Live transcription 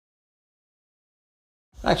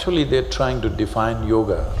Actually, they're trying to define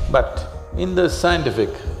yoga, but in the scientific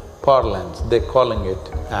parlance, they're calling it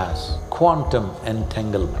as quantum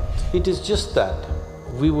entanglement. It is just that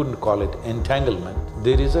we wouldn't call it entanglement,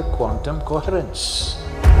 there is a quantum coherence.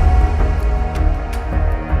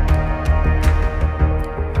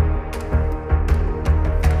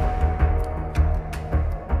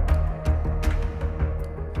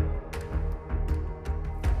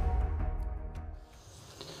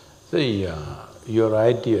 See, your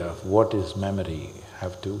idea of what is memory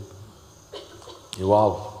have to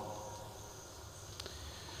evolve.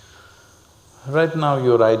 Right now,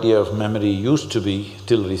 your idea of memory used to be,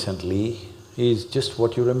 till recently, is just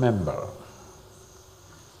what you remember.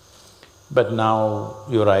 But now,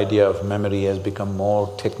 your idea of memory has become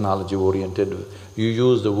more technology-oriented. You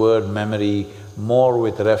use the word memory more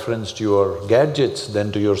with reference to your gadgets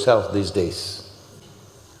than to yourself these days.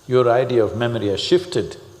 Your idea of memory has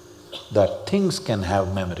shifted, that things can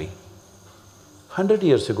have memory. 100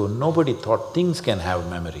 years ago, nobody thought things can have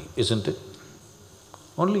memory, isn't it?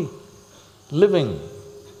 Only living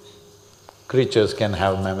creatures can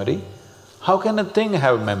have memory. How can a thing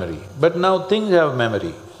have memory? But now things have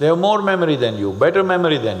memory. They have more memory than you, better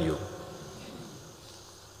memory than you.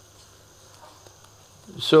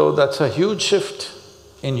 So that's a huge shift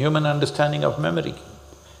in human understanding of memory.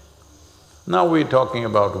 Now we're talking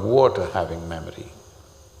about water having memory.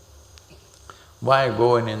 Why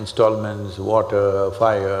go in installments, water,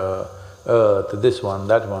 fire, earth, this one,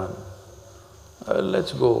 that one?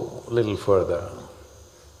 Let's go a little further.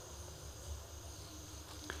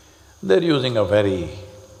 They're using a very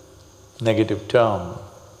negative term.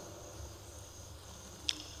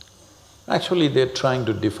 Actually, they're trying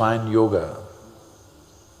to define yoga,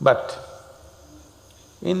 but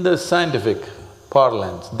in the scientific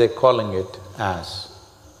parlance, they're calling it as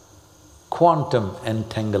quantum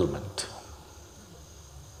entanglement.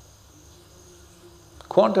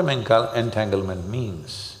 Quantum entanglement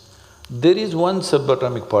means there is one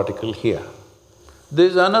subatomic particle here, there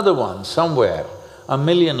is another one somewhere,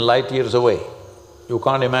 1,000,000 light years away. You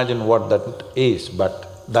can't imagine what that is,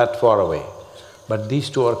 but that far away. But these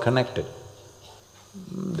two are connected.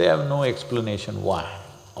 They have no explanation why,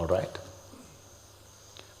 all right?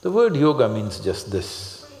 The word yoga means just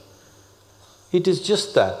this. It is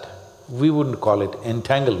just that we wouldn't call it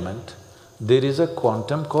entanglement, there is a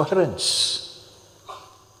quantum coherence.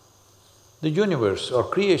 The universe or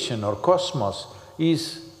creation or cosmos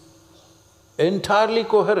is entirely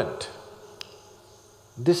coherent.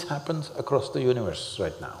 This happens across the universe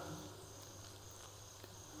right now.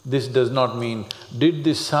 This does not mean, did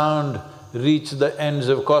this sound reach the ends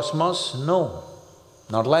of cosmos? No,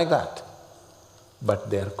 not like that. But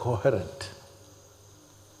they are coherent.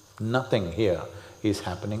 Nothing here is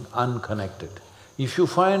happening unconnected. If you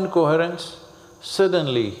find coherence,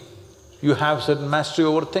 suddenly you have certain mastery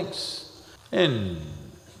over things. In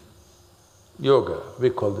yoga, we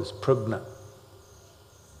call this prajna.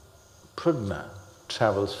 Prajna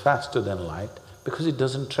travels faster than light because it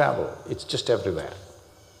doesn't travel, it's just everywhere.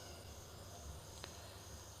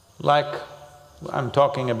 Like I'm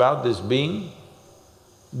talking about this being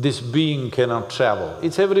cannot travel,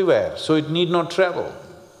 it's everywhere, so it need not travel.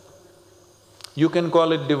 You can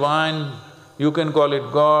call it divine, you can call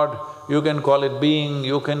it God, you can call it being,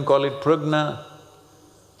 you can call it prajna,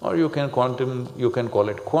 or you can call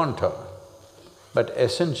it quanta. But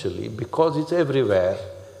essentially, because it's everywhere,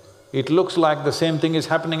 it looks like the same thing is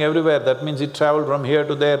happening everywhere, that means it traveled from here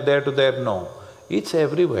to there to there, no. It's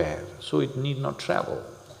everywhere, so it need not travel.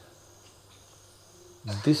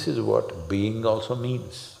 This is what being also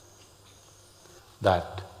means,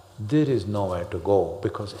 that there is nowhere to go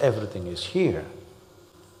because everything is here.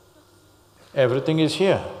 Everything is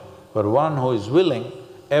here. For one who is willing,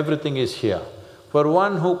 everything is here. For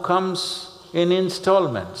one who comes in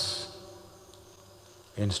installments,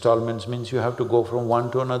 installments means you have to go from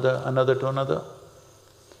one to another, another to another.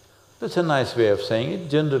 That's a nice way of saying it.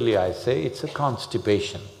 Generally I say it's a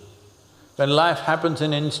constipation. When life happens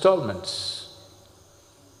in installments,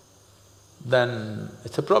 then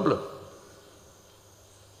it's a problem.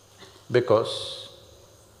 Because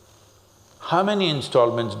how many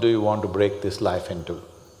installments do you want to break this life into?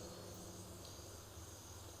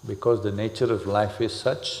 Because the nature of life is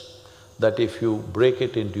such that if you break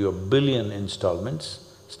it into a billion installments,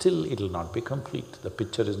 still it'll not be complete, the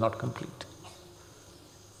picture is not complete.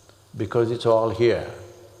 Because it's all here,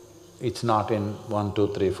 it's not in 1, 2,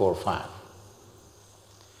 3, 4, 5.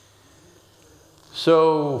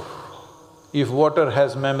 So, if water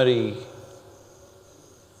has memory,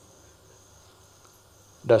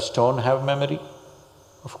 does stone have memory?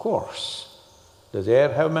 Of course. Does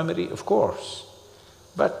air have memory? Of course.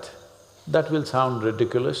 But that will sound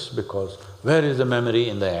ridiculous because where is the memory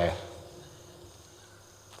in the air?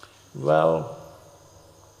 Well,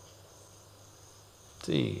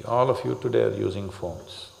 see, all of you today are using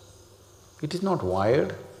phones. It is not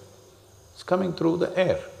wired, it's coming through the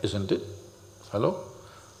air, isn't it? Hello?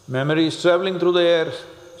 Memory is traveling through the air,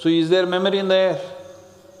 so is there memory in the air?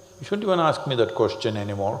 You shouldn't even ask me that question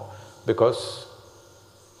anymore because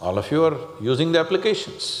all of you are using the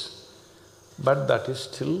applications. But that is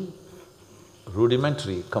still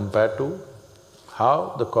rudimentary compared to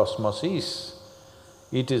how the cosmos is.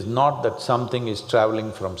 It is not that something is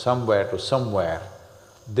traveling from somewhere to somewhere.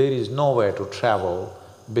 There is nowhere to travel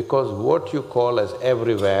because what you call as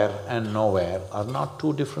everywhere and nowhere are not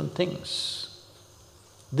two different things.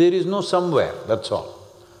 There is no somewhere, that's all.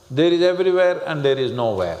 There is everywhere and there is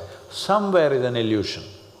nowhere. Somewhere is an illusion.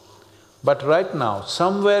 But right now,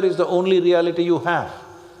 somewhere is the only reality you have.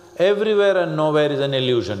 Everywhere and nowhere is an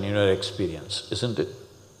illusion in your experience, isn't it?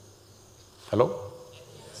 Hello?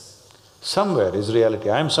 Somewhere is reality,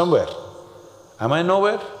 I am somewhere. Am I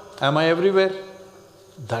nowhere? Am I everywhere?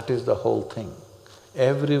 That is the whole thing.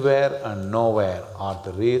 Everywhere and nowhere are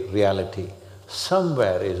the reality.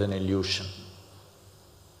 Somewhere is an illusion.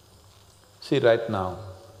 See, right now,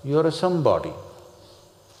 you are a somebody.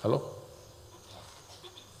 Hello?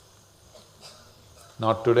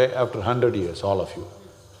 Not today, after 100 years, all of you.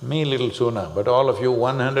 Me little sooner, but all of you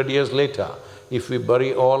 100 years later, if we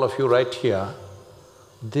bury all of you right here,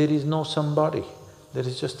 there is no somebody, there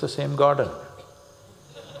is just the same garden.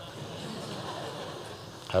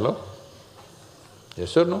 Hello?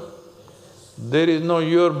 Yes or no? There is no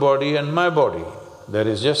your body and my body, there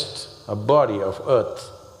is just a body of earth.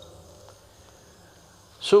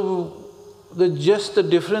 So, the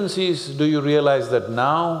difference is, do you realize that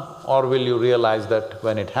now or will you realize that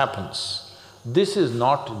when it happens? This is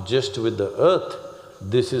not just with the earth,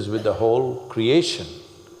 this is with the whole creation.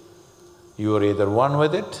 You are either one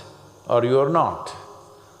with it or you are not.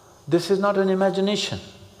 This is not an imagination.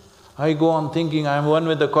 I go on thinking I am one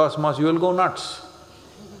with the cosmos, you will go nuts.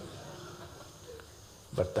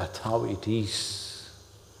 But that's how it is.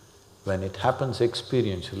 When it happens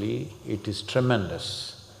experientially, it is tremendous.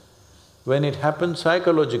 When it happens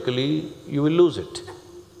psychologically, you will lose it.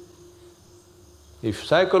 If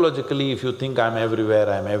psychologically, if you think I'm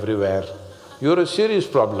everywhere, you're a serious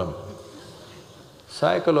problem.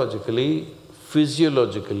 Psychologically,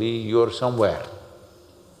 physiologically, you're somewhere.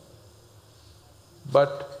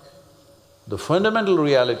 But the fundamental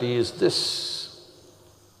reality is this.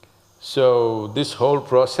 So, this whole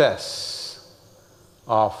process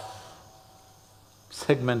of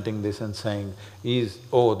segmenting this and saying is,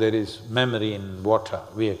 oh, there is memory in water,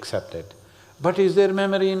 we accept it. But is there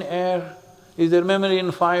memory in air? Is there memory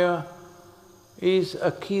in fire? Is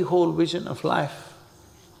a keyhole vision of life.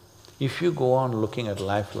 If you go on looking at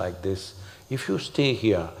life like this, if you stay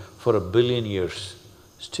here for 1 billion years,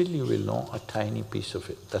 still you will know a tiny piece of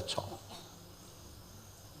it, that's all.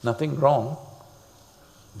 Nothing wrong,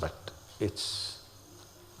 but it's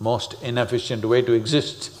most inefficient way to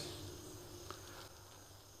exist.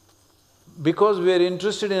 Because we are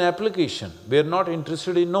interested in application, we are not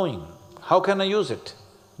interested in knowing. How can I use it?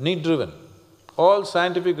 Need-driven. All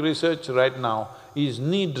scientific research right now is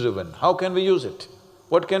need-driven. How can we use it?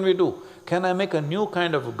 What can we do? Can I make a new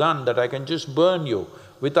kind of gun that I can just burn you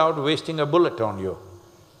without wasting a bullet on you?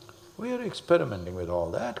 We are experimenting with all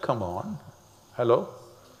that, come on, hello?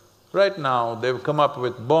 Right now, they've come up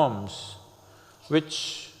with bombs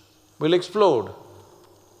which will explode.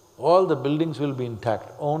 All the buildings will be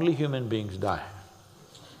intact, only human beings die.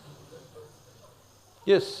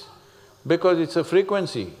 Yes, because it's a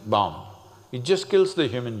frequency bomb, it just kills the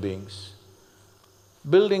human beings.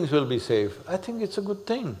 Buildings will be safe, I think it's a good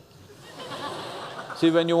thing.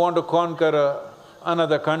 See, when you want to conquer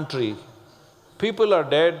another country, people are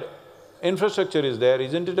dead, infrastructure is there,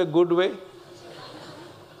 isn't it a good way?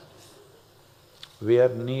 We are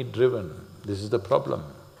need-driven, this is the problem.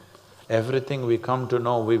 Everything we come to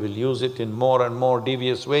know, we will use it in more and more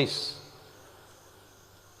devious ways.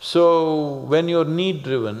 So, when you're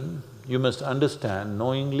need-driven, you must understand,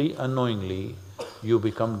 knowingly, unknowingly, you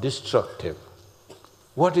become destructive.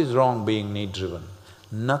 What is wrong being need-driven?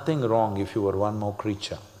 Nothing wrong if you were one more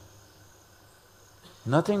creature.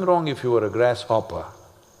 Nothing wrong if you were a grasshopper,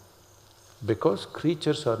 because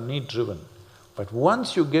creatures are need-driven. But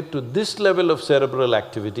once you get to this level of cerebral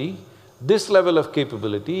activity, this level of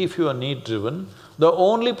capability, if you are need-driven, the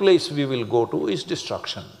only place we will go to is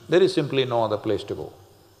destruction. There is simply no other place to go.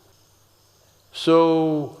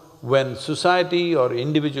 So, when society or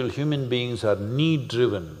individual human beings are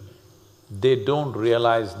need-driven, they don't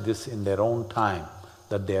realize this in their own time.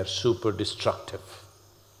 that they are super destructive.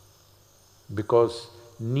 Because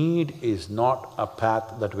need is not a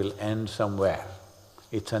path that will end somewhere,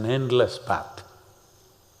 it's an endless path.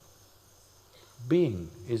 Being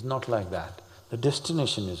is not like that. The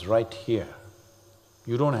destination is right here.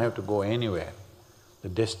 You don't have to go anywhere. The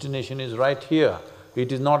destination is right here.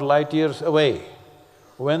 It is not light years away.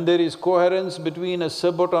 When there is coherence between a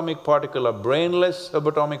subatomic particle, a brainless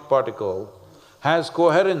subatomic particle has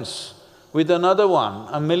coherence with another one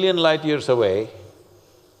 1,000,000 light years away,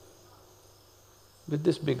 with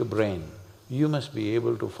this bigger brain, you must be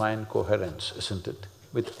able to find coherence, isn't it,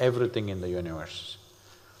 with everything in the universe.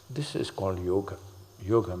 This is called yoga.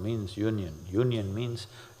 Yoga means union. Union means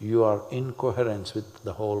you are in coherence with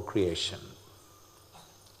the whole creation.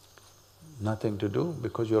 Nothing to do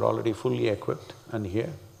because you're already fully equipped and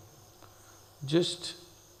here. Just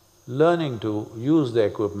learning to use the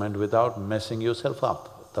equipment without messing yourself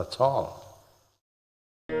up, that's all.